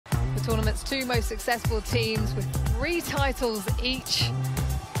tournament's two most successful teams with 3 titles each.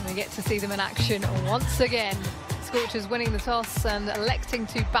 And we get to see them in action once again. Scorchers winning the toss and electing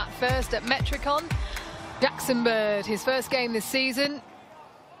to bat first at Metricon. Jackson Bird, his first game this season,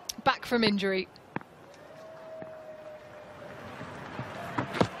 back from injury.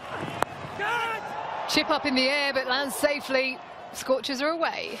 Chip up in the air, but lands safely. Scorchers are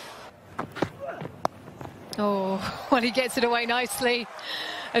away. Oh, well, he gets it away nicely.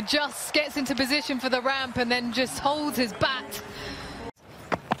 Adjusts, gets into position for the ramp, and then just holds his bat.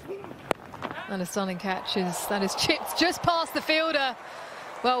 And a stunning catch that is chipped just past the fielder.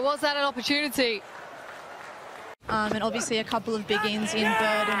 Well, was that an opportunity? And obviously a couple of big ins in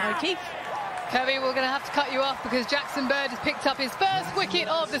Bird and O'Keefe. Kirby, we're going to have to cut you off because Jackson Bird has picked up his first wicket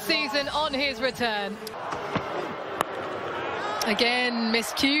of the season on his return. Again,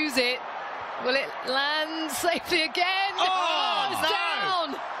 miscues it. Will it land safely again? Oh, it's no.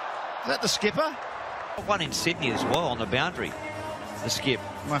 down! Is that the skipper? One in Sydney as well on the boundary. The skip.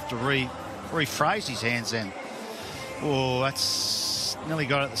 We'll have to rephrase his hands then. Oh, that's nearly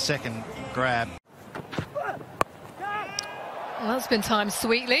got it the second grab. Well, that's been timed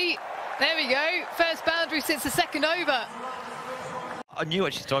sweetly. There we go. First boundary since the second over. I knew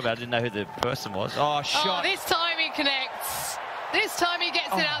what she's talking about. I didn't know who the person was. Oh, shot. Oh, this time he connects. This time he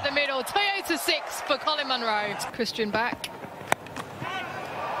gets it out the middle. Toyota 6 for Colin Munro. Christian back.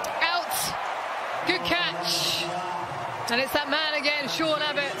 Out. Good catch. And it's that man again, Sean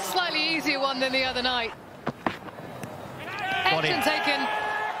Abbott. Slightly easier one than the other night. Action taken.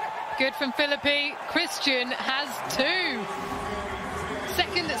 Good from Philippi. Christian has 2.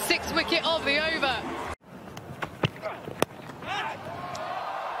 Second 6th wicket of the over.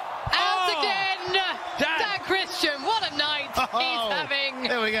 Out again. Dan Christian, what a night he's having.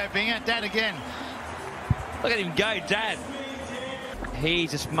 There we go, Binger. Dad again. Look at him go, Dad. He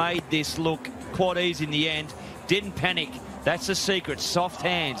just made this look quite easy in the end. Didn't panic. That's the secret. Soft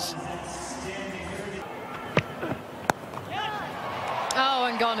hands. Oh,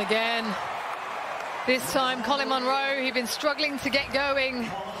 and gone again. This time, Colin Munro, he'd been struggling to get going.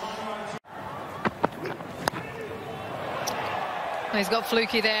 He's got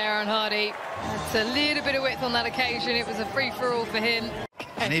fluky there on Hardie. It's a little bit of width on that occasion. It was a free-for-all for him.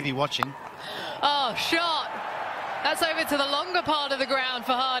 And he'd be watching. Oh, shot. That's over to the longer part of the ground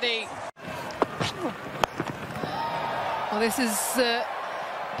for Hardie. Well, this has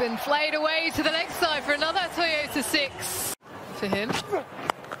been flayed away to the leg side for another Toyota 6 for him.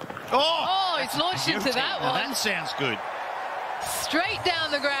 Oh, he's launched into that one. Now that sounds good. Straight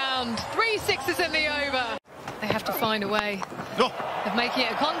down the ground. 3 6s in the over. They have to find a way of making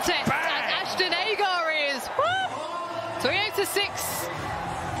it a contest. And Ashton Agar is. Woo! Toyota 6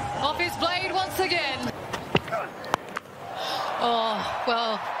 off his blade once again. Oh,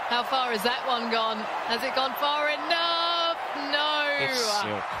 well, how far has that one gone? Has it gone far enough? No. It's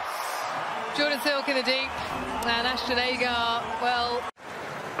Silk. Jordan Silk in the deep. And Ashton Agar, well.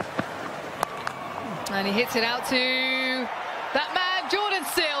 And he hits it out to that man, Jordan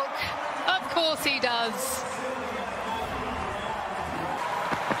Silk. Of course he does.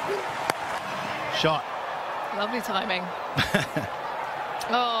 Shot. Lovely timing.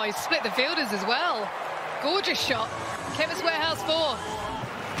 Oh, he split the fielders as well. Gorgeous shot. Chemist Warehouse 4.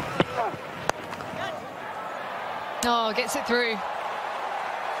 Oh, gets it through.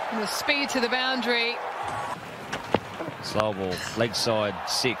 And the speed to the boundary. Slow ball, leg side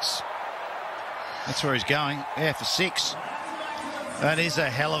 6. That's where he's going. Yeah, for 6. That is a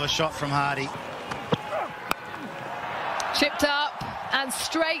hell of a shot from Hardie. Chipped up and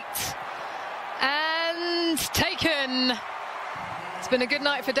straight and taken. It's been a good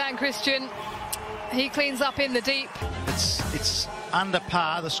night for Dan Christian. He cleans up in the deep. It's under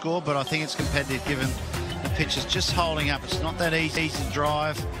par, the score, but I think it's competitive given the pitch is just holding up. It's not that easy to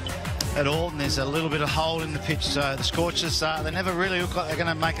drive at all, and there's a little bit of hole in the pitch. So the Scorchers, they never really look like they're going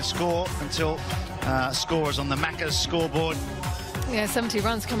to make a score until scorers on the Macca's scoreboard. Yeah, 70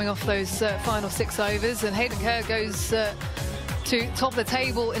 runs coming off those final 6 overs, and Hayden Kerr goes to top the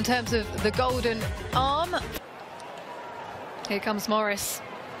table in terms of the golden arm. Here comes Morris.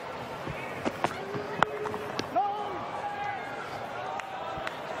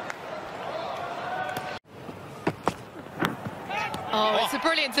 Oh, it's a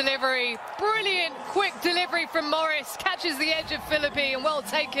brilliant delivery. Brilliant, quick delivery from Morris. Catches the edge of Philippi and well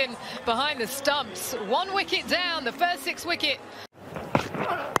taken behind the stumps. 1 wicket down, the first 6 wicket.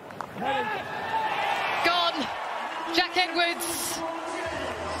 Gone. Jack Edwards.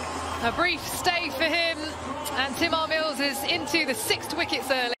 A brief stay for him. And Tim R. Mills is into the 6th wickets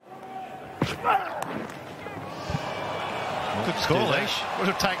early. Good call, Leash. Would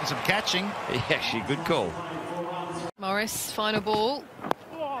have taken some catching. Yeah, actually, good call. Morris, final ball.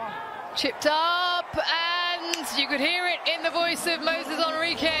 Chipped up, and you could hear it in the voice of Moses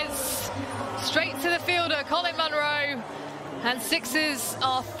Enriquez. Straight to the fielder, Colin Munro. And Sixers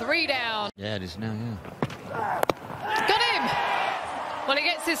are 3 down. Yeah, it is now, yeah. Got him! Well, he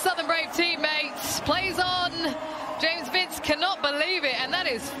gets his Southern Brave teammates, plays on. James Vince cannot believe it, and that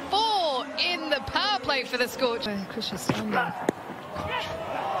is 4 in the power play for the Scorchers. Christian standing. Oh,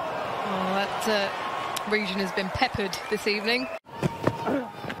 that region has been peppered this evening.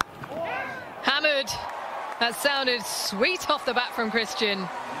 Hammered. That sounded sweet off the bat from Christian.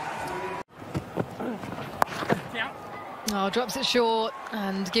 Oh, drops it short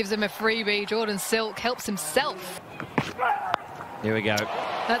and gives him a freebie. Jordan Silk helps himself. Here we go.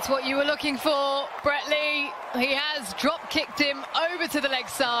 That's what you were looking for, Brett Lee. He has drop-kicked him over to the leg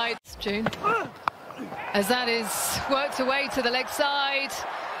side. June. As that is worked away to the leg side,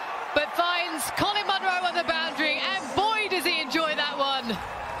 but finds Colin Munro on the boundary, and boy does he enjoy that one.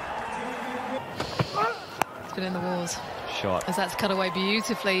 It's been in the walls. Shot. As that's cut away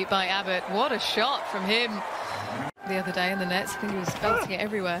beautifully by Abbott. What a shot from him the other day in the nets. I think he was belting it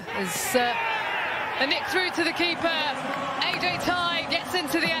everywhere. As a nick through to the keeper. AJ Ty gets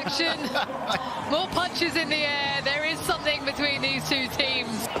into the action. More punches in the air. There is something between these two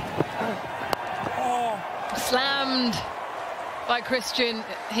teams. Slammed by Christian.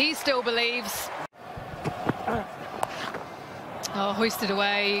 He still believes. Oh, hoisted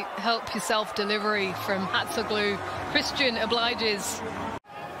away. Help yourself delivery from Hatzoglu. Christian obliges.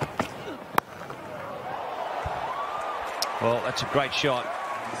 Well, that's a great shot.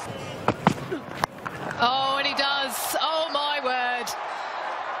 Oh, and he does. Oh, my word.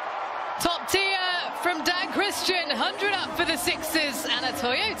 Top tier from Dan Christian. 100 up for the Sixers and a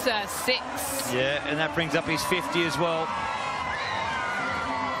Toyota 6. Yeah, and that brings up his 50 as well.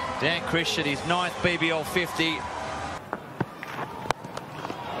 Dan Christian, his 9th BBL 50.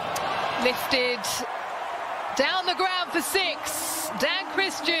 Lifted down the ground for 6. Dan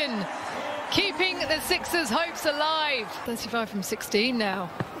Christian keeping the Sixers' hopes alive. 35 from 16 now.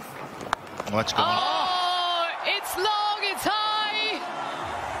 Well, that's good. Oh, it's long, it's high.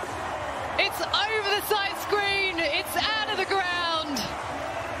 It's over the side screen. It's out of the ground.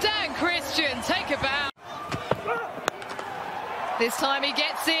 Dan Christian, take a bow. This time he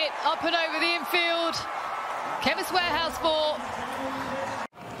gets it up and over the infield. Chemist Warehouse 4.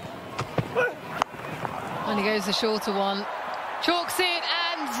 And he goes the shorter one. Chalks it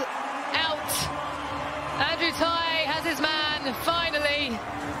and out. Andrew Ty has his man, finally.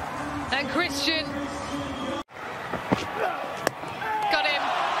 And Christian got him.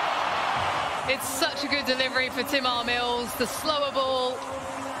 It's such a good delivery for Timar Mills. The slower ball.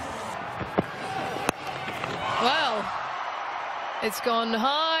 Well, it's gone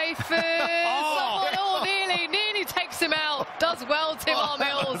high for someone. Oh, nearly takes him out. Does well, Timar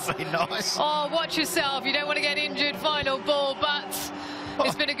Mills. That would be nice. Oh, watch yourself. You don't want to get injured. Final ball, but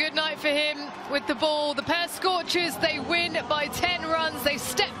it's been a good night for him with the ball. The Perth Scorchers, they win by 10 runs. They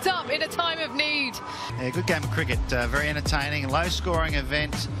stepped up in a time of need. Yeah, good game of cricket. Very entertaining. Low-scoring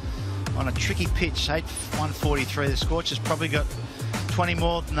event on a tricky pitch. 143. The Scorchers probably got 20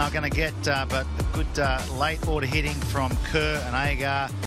 more than they're going to get, but good late order hitting from Kerr and Agar.